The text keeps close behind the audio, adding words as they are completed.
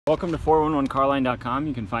Welcome to 411carline.com.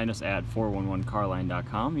 You can find us at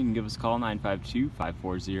 411carline.com. You can give us a call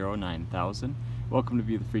 952-540-9000. Welcome to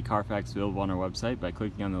view the free Carfax available on our website by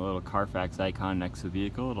clicking on the little Carfax icon next to the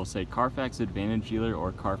vehicle. It'll say Carfax Advantage Dealer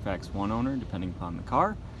or Carfax One Owner depending upon the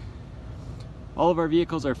car. All of our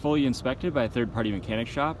vehicles are fully inspected by a third-party mechanic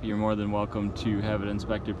shop. You're more than welcome to have it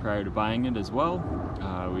inspected prior to buying it as well.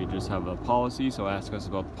 We just have a policy, so ask us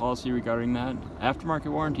about the policy regarding that. Aftermarket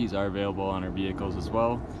warranties are available on our vehicles as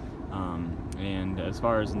well. And as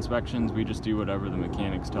far as inspections, we just do whatever the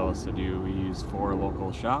mechanics tell us to do. We use 4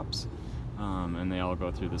 local shops, and they all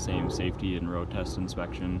go through the same safety and road test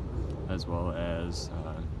inspection as well as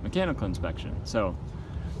mechanical inspection. So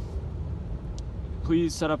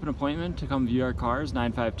please set up an appointment to come view our cars,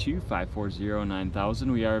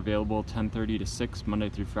 952-540-9000. We are available 10:30 to 6 Monday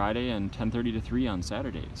through Friday and 10:30 to 3 on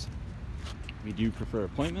Saturdays. We do prefer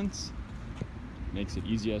appointments. Makes it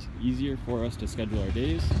easier for us to schedule our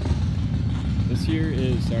days. This here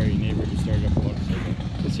is, sorry, neighbor just started up a motorcycle.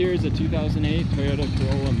 This here is a 2008 Toyota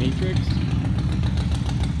Corolla Matrix.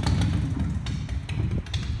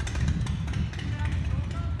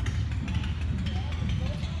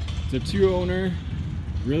 It's a 2-owner,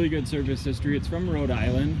 really good service history. It's from Rhode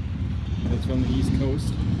Island. It's from the East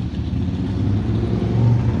Coast.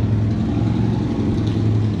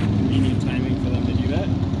 Convenient timing for them to do that.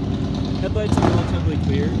 Headlights are relatively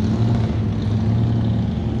clear.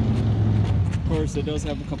 Of course, it does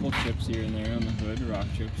have a couple chips here and there on the hood, rock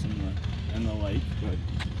chips and the like, but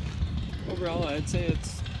overall I'd say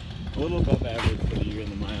it's a little above average for the year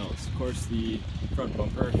and the miles. Of course, the front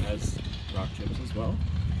bumper has rock chips as well.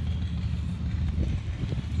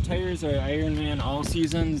 Tires are Ironman all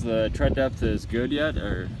seasons. The tread depth is good yet,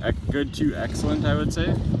 or good to excellent, I would say.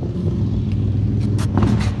 It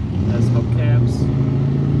has hubcaps.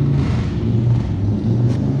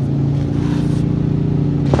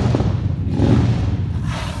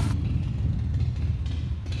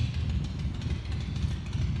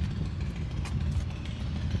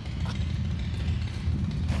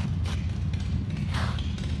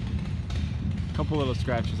 Couple little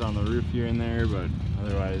scratches on the roof here and there, but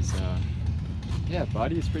otherwise, yeah,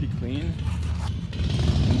 body is pretty clean.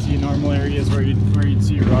 You can see normal areas where you'd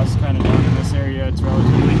see rust kind of down in this area. It's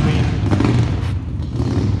relatively clean.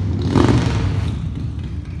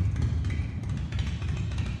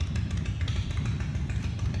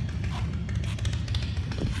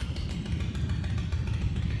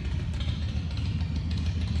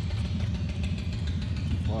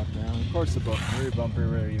 Walk around. Of course, the rear bumper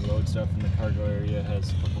where you load stuff in the cargo area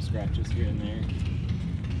has a couple scratches here and there.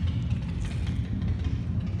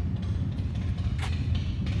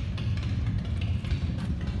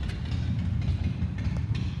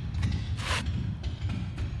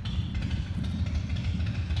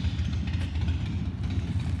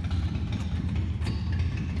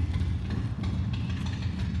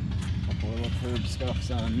 Couple little curb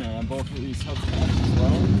scuffs on both of these hubcaps as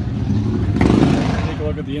well. Take a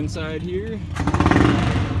look at the inside here.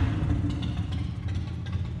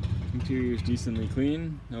 Interior is decently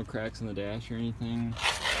clean. No cracks in the dash or anything.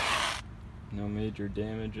 No major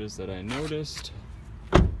damages that I noticed.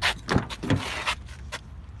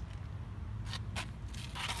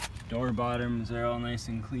 Door bottoms are all nice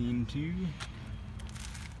and clean too.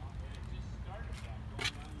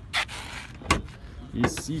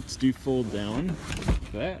 These seats do fold down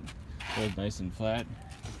like that. Fold nice and flat.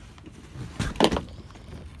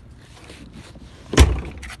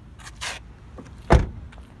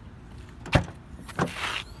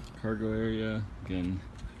 Cargo area, again,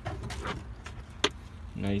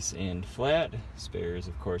 nice and flat. Spares,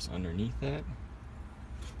 of course, underneath that.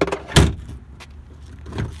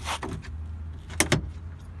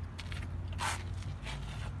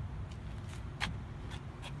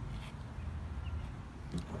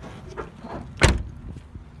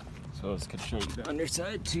 So let's show you the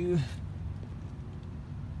underside too.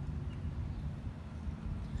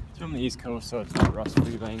 It's from the East Coast, so it's not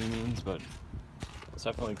rust-free by any means, but it's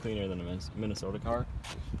definitely cleaner than a Minnesota car.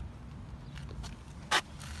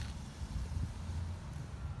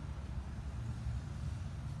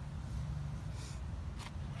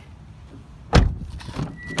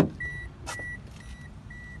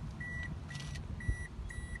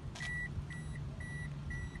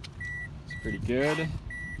 It's pretty good.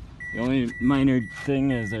 The only minor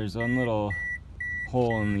thing is there's one little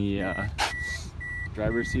hole in the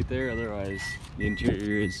driver's seat there. Otherwise, the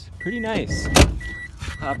interior is pretty nice.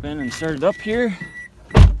 Hop in and start it up here.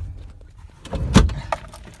 I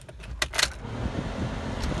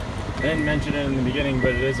didn't mention it in the beginning,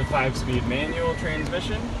 but it is a 5-speed manual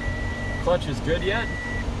transmission. Clutch is good yet.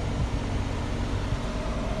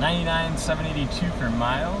 99,782 for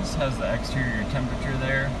miles. Has the exterior temperature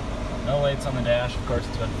there. No lights on the dash. Of course,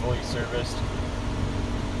 it's been fully serviced.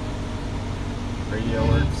 Radio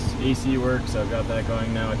works, AC works. I've got that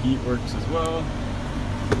going now. Heat works as well.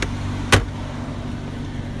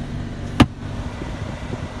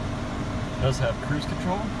 Does have cruise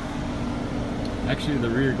control. Actually, the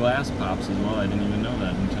rear glass pops as well. I didn't even know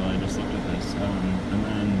that until I just looked at this. And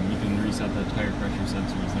then you can reset the tire pressure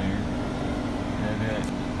sensors there. And it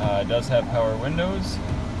does have power windows,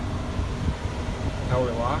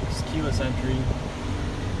 power locks, keyless entry.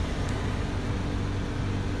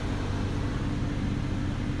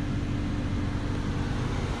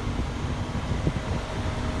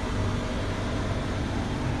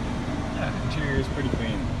 Yeah, interior is pretty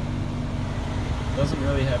clean. Doesn't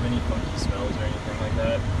really have any funky smells or anything like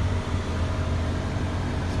that.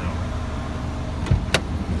 So,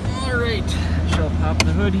 alright, shall pop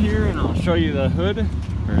the hood here and I'll show you the hood,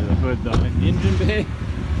 the engine bay.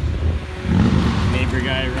 Neighbor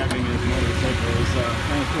guy revving his motorcycle is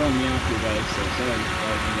kind of throwing me off here, guys, so sorry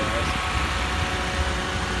about you guys.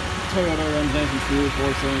 Toyota runs nice and smooth,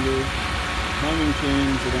 4-cylinder, timing chain,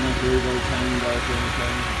 so don't have to worry about a timing belt or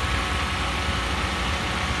anything.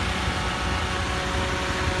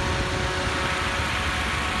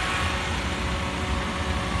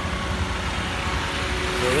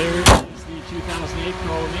 So there is the 2008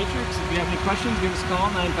 Corolla Matrix. If you have any questions, give us a call,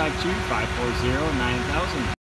 952-540-9000.